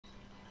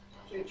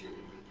Your turn.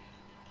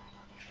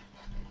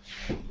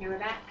 Here we're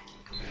back.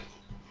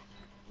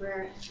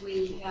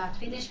 We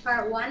finished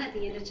part 1 at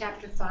the end of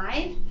chapter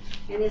 5,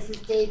 and this is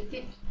day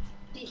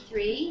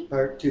 53.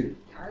 Part 2.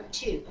 Part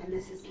 2, and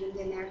this is Linda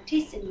and Eric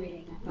Thiessen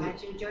reading.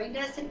 Glad you joined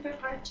us in for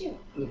part 2.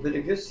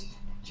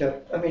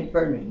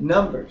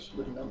 Numbers.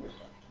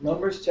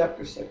 Numbers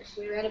chapter 6.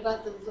 We read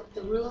about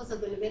the rules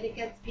of the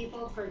Leviticus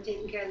people for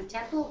taking care of the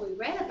temple. We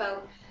read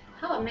about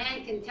how a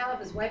man can tell if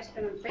his wife's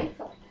been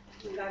unfaithful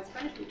and God's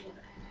punishment to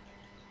her.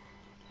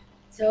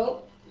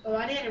 So, go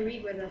on ahead and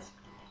read with us.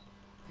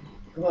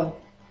 Come on.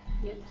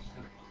 Yeah.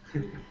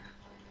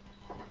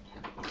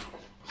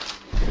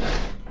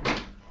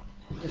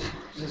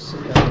 Just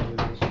sit down.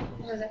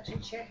 There's actually a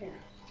chair here.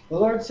 The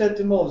Lord said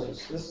to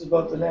Moses, this is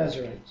about the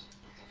Nazarites,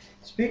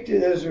 speak to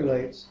the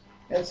Israelites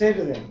and say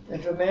to them,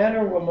 if a man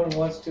or woman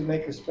wants to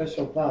make a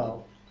special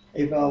vow,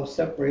 a vow of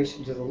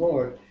separation to the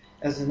Lord,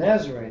 as a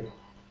Nazarite,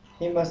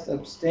 he must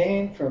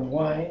abstain from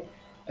wine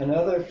and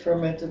other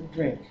fermented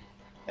drink,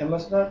 and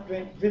must not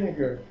drink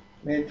vinegar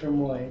made from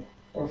wine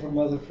or from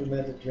other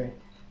fermented drink.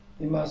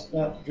 He must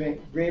not drink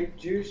grape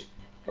juice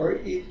or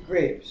eat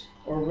grapes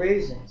or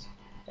raisins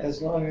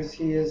as long as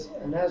he is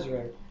a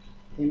Nazarite.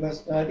 He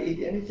must not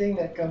eat anything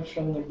that comes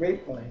from the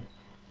grapevine,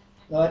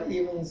 not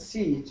even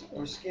seeds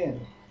or skin.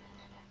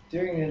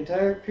 During the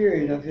entire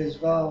period of his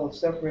vow of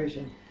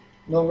separation,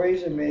 no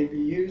razor may be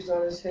used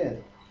on his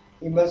head.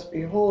 He must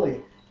be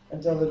holy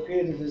until the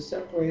period of his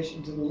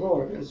separation to the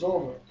Lord is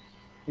over.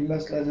 He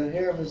must let the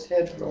hair of his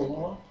head grow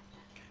long.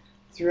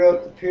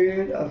 Throughout the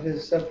period of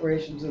his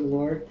separation to the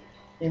Lord,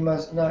 he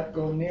must not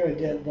go near a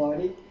dead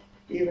body,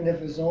 even if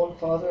his own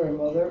father or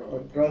mother or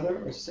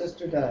brother or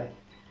sister died.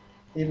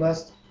 He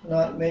must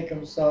not make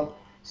himself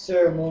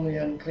ceremonially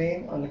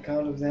unclean on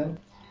account of them,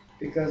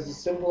 because the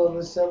symbol of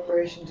his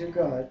separation to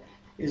God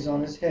is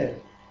on his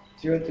head.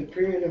 Throughout the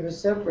period of his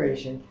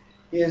separation,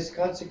 he is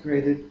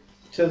consecrated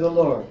to the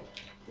Lord.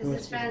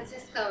 This is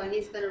Francisco, and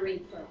he's going to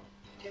read for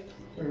you.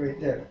 We're right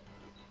there.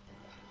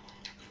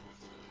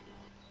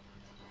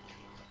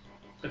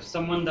 If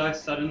someone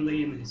dies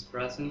suddenly in his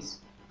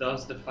presence,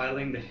 thus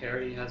defiling the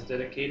hair he has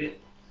dedicated,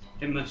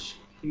 he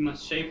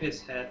must shave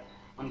his head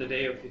on the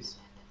day of his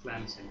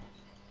cleansing,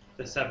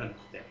 the 7th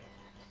day.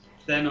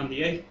 Then on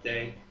the 8th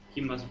day,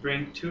 he must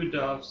bring 2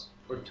 doves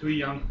or 2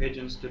 young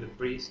pigeons to the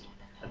priest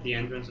at the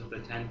entrance of the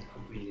tent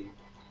of meeting.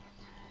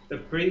 The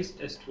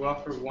priest is to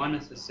offer one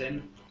as a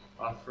sin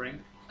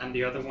offering and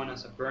the other one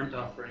as a burnt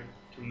offering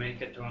to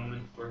make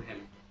atonement for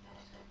him,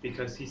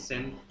 because he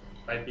sinned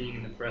by being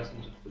in the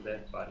presence of the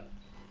dead body.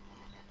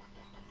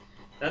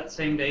 That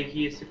same day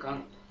he is to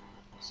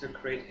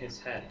consecrate his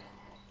head.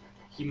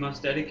 He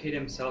must dedicate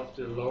himself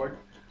to the Lord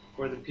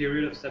for the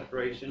period of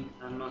separation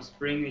and must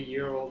bring a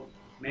year-old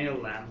male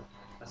lamb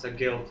as a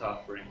guilt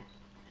offering.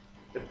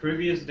 The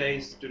previous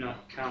days do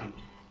not count,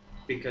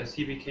 because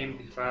he became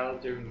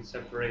defiled during the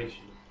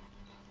separation.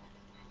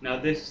 Now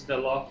this is the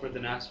law for the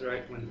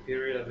Nazarite when the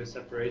period of his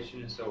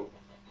separation is over.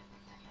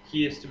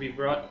 He is to be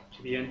brought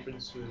to the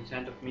entrance to the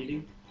tent of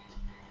meeting.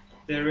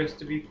 There is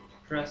to be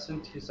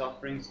present his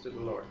offerings to the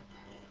Lord: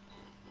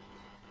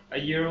 a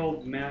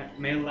year-old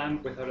male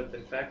lamb without a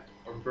defect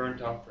or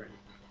burnt offering,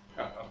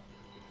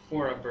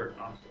 for a burnt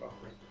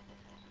offering,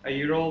 a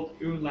year-old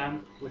ewe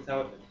lamb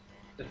without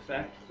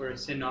defect for a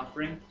sin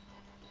offering,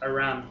 a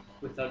ram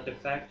without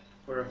defect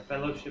for a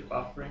fellowship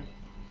offering,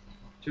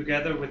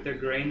 together with their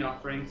grain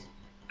offerings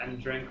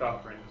and drink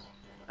offerings,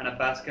 and a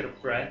basket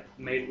of bread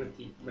made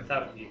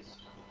without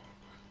yeast,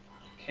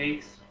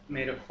 cakes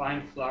made of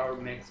fine flour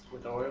mixed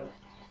with oil,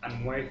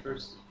 and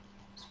wafers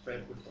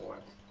spread with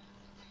oil.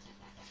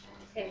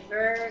 Okay,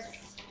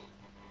 verse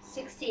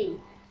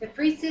 16. The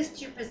priest is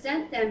to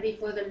present them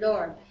before the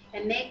Lord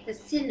and make the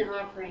sin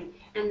offering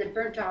and the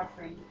burnt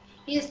offering.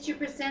 He is to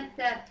present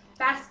the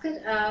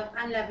basket of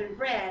unleavened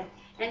bread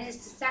and is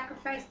to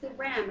sacrifice the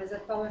ram as a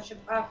fellowship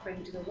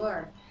offering to the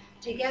Lord,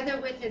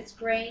 together with its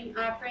grain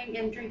offering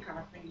and drink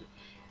offering.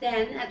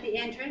 Then, at the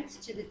entrance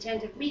to the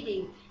tent of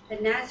meeting, the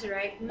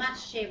Nazarite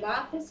must shave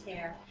off his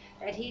hair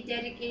that he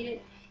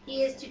dedicated.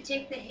 He is to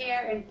take the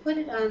hair and put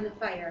it on the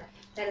fire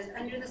that is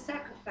under the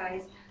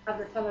sacrifice of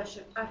the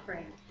fellowship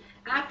offering.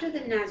 After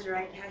the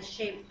Nazarite has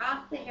shaved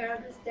off the hair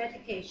of his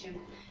dedication,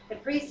 the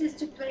priest is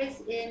to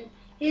place in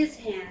his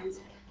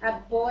hands a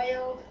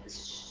boiled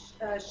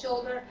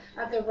shoulder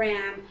of the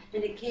ram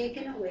and a cake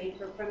and a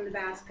wafer from the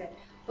basket,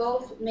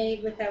 both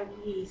made without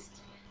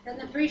yeast. Then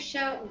the priest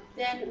shall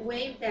then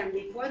wave them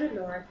before the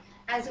Lord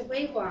as a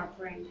wave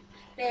offering.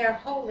 They are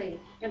holy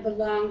and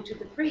belong to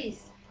the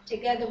priest,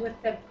 together with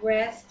the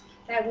breast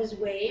that was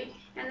waved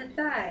and the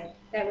thigh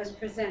that was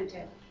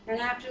presented. And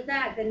after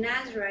that, the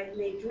Nazarite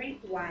may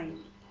drink wine.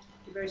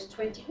 Verse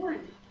 21.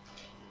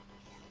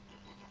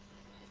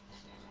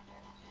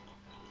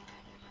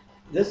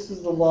 This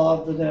is the law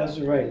of the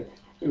Nazarite,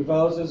 who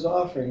vows his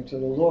offering to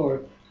the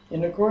Lord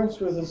in accordance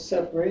with his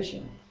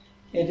separation.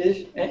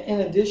 In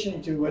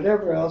addition to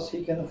whatever else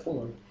he can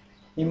afford,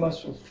 he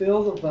must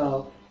fulfill the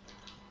vow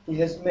he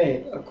has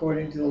made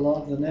according to the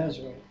law of the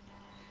Nazarite.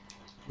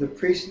 The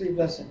priestly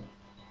blessing.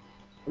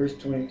 Verse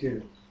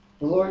 22.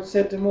 The Lord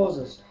said to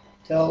Moses,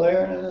 tell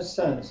Aaron and his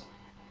sons,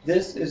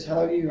 this is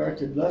how you are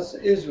to bless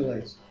the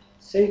Israelites.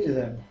 Say to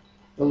them,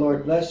 the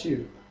Lord bless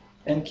you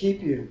and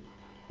keep you.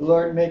 The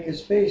Lord make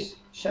his face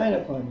shine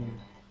upon you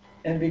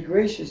and be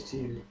gracious to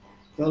you.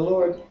 The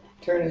Lord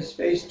turn his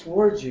face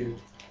towards you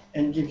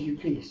and give you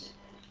peace.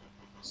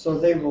 So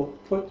they will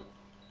put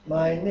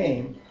my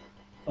name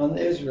on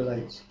the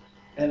Israelites,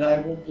 and I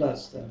will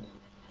bless them.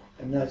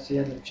 And that's the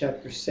end of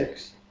chapter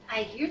 6.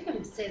 I hear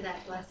them say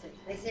that blessing.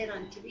 They say it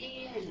on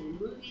TV and in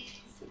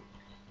movies.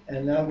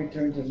 And now we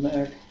turn to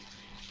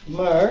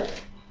Mark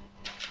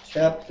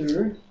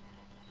chapter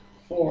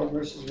 4,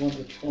 verses 1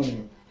 to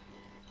 20.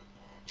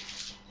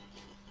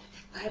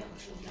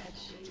 Bible's in bad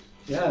shape.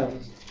 Yeah,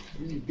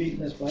 he's beating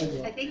this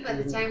Bible. I think by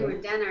the time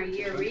we're done our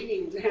year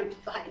reading, we're going to have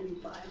to buy a new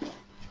Bible.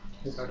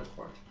 Start at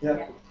 4.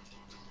 Yeah.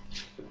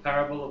 The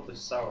parable of the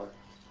sower.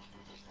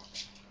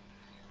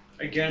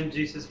 Again,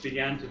 Jesus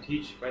began to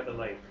teach by the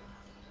lake.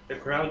 The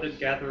crowd that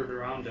gathered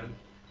around him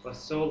was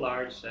so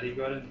large that he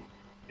got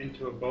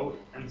into a boat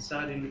and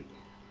sat in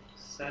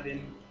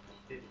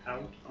it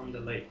out on the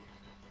lake,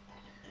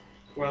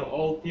 while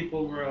all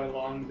people were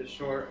along the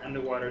shore and the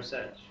water's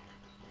edge.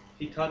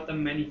 He taught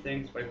them many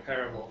things by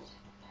parables,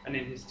 and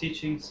in his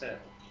teaching said,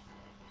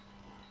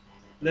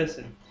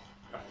 listen,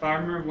 a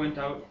farmer went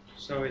out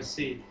to sow his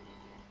seed.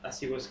 As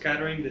he was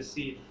scattering the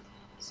seed,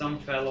 some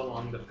fell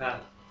along the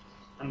path,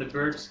 and the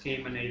birds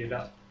came and ate it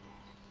up.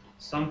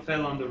 Some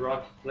fell on the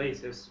rocky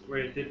places where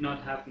it did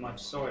not have much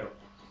soil.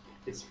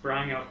 It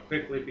sprang out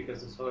quickly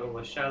because the soil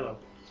was shallow.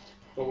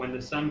 But when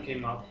the sun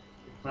came up,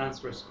 the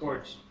plants were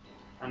scorched,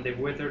 and they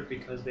withered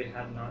because they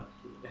had no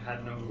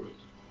root.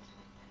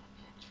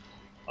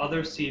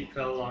 Other seed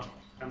fell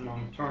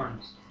among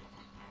thorns,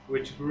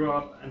 which grew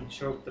up and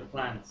choked the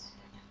plants,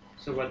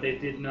 so they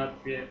did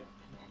not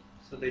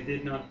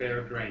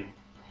bear grain.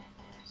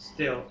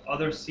 Still,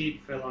 other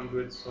seed fell on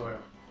good soil.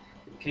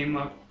 It came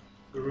up,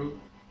 grew,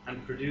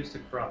 and produced a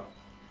crop,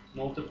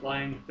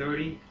 multiplying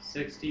 30,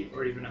 60,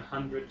 or even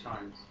 100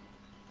 times.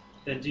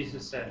 Then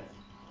Jesus said,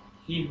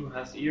 he who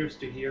has ears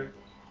to hear,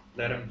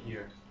 let him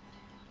hear.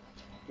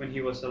 When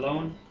he was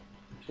alone,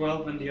 the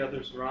 12 and the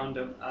others around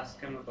him asked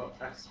him about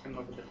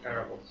the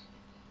parables.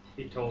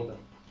 He told them,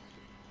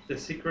 the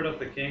secret of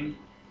the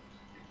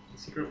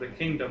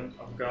kingdom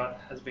of God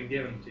has been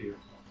given to you.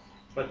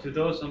 But to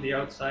those on the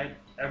outside,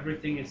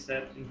 everything is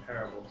said in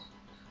parables,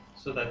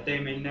 so that they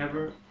may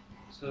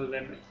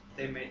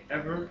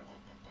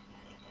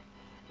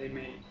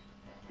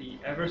be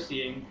ever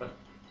seeing but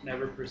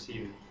never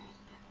perceiving,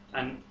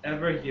 and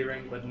ever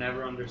hearing but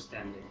never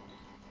understanding.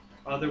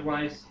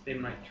 Otherwise, they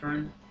might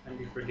turn and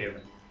be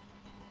forgiven.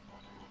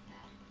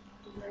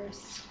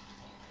 Verse.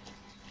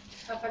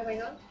 How far do I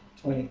go?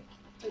 20.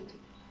 20.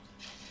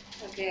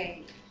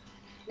 Okay.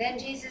 Then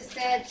Jesus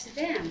said to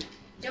them,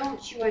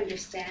 don't you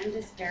understand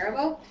this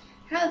parable?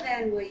 How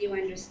then will you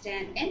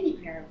understand any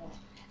parable?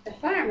 The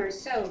farmer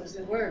sows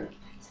the word.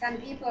 Some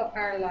people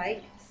are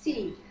like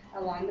seed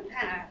along the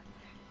path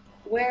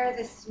where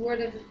this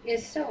word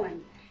is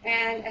sown.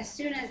 And as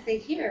soon as they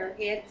hear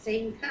it,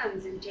 Satan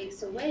comes and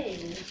takes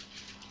away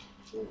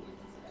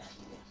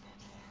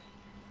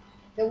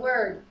the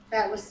word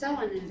that was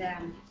sown in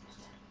them.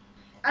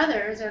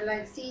 Others are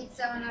like seed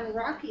sown on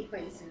rocky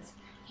places,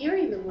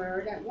 hearing the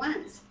word at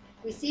once,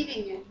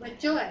 receiving it with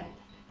joy.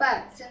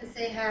 But since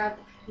they have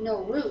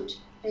no root,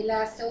 they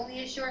last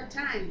only a short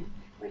time.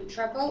 When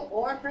trouble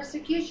or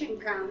persecution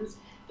comes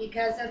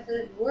because of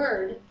the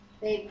word,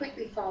 they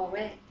quickly fall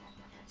away.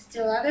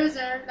 Still others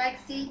are like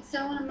seed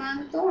sown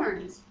among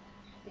thorns.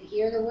 They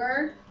hear the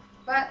word,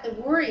 but the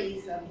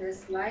worries of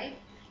this life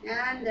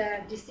and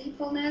the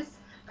deceitfulness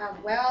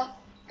of wealth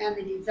and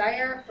the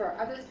desire for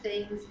other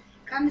things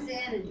comes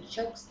in and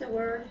chokes the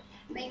word,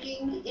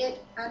 making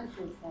it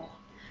unfruitful.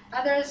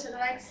 Others are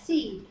like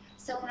seed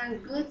sown on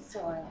good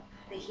soil.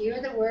 They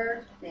hear the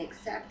word, they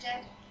accept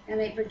it, and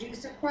they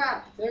produce a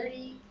crop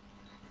 30,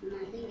 and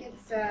I think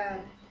it's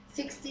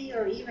 60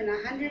 or even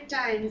 100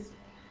 times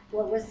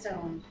what was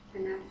sown.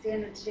 And that's the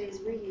end of today's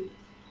reading.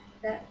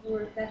 That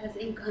word, that has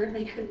ink on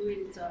it, I couldn't read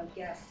it, so I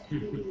guess. I'm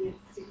thinking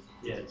it's 60.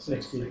 Yeah,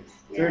 60.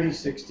 Yeah. 30,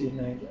 60,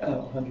 90,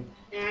 100.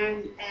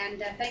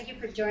 And thank you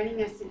for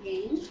joining us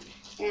again.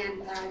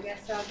 And I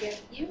guess I'll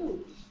get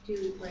you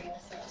to pray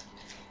us up.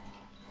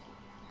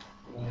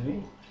 Why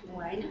me?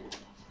 Why not?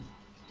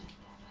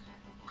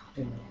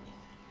 Amen.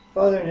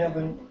 Father in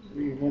heaven,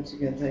 we once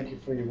again thank you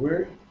for your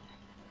word.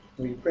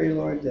 We pray,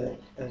 Lord, that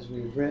as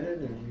we've read it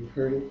and we've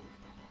heard it,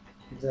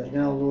 that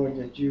now, Lord,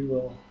 that you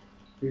will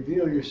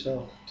reveal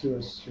yourself to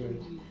us through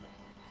it.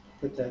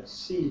 Put that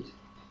seed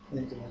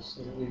into us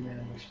so that we may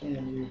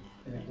understand you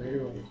in a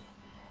greater way.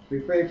 We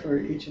pray for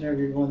each and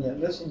every one that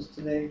listens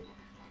today.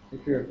 We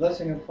pray a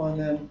blessing upon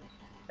them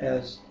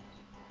as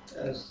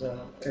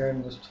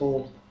Aaron was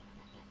told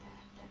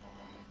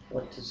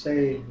what to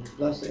say in his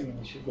blessing, and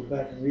we should go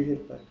back and read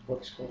it, but the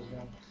book's closed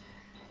down.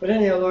 But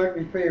anyhow, Lord,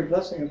 we pray your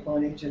blessing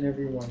upon each and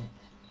every one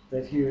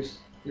that hears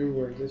your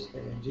word this day.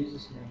 In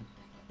Jesus' name,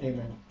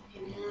 amen.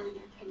 Amen.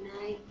 Good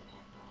night.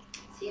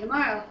 See you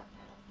tomorrow.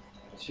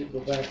 should go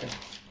back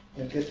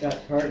and get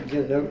that part and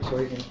get it out so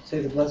he can say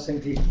the blessing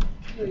to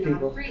You're not a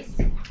people.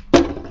 priest.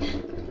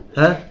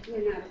 Huh?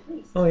 You're not a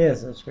priest. Oh,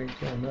 yes, that's right.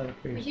 Yeah, I'm not a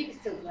But priest. you can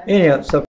still bless. Anyhow, so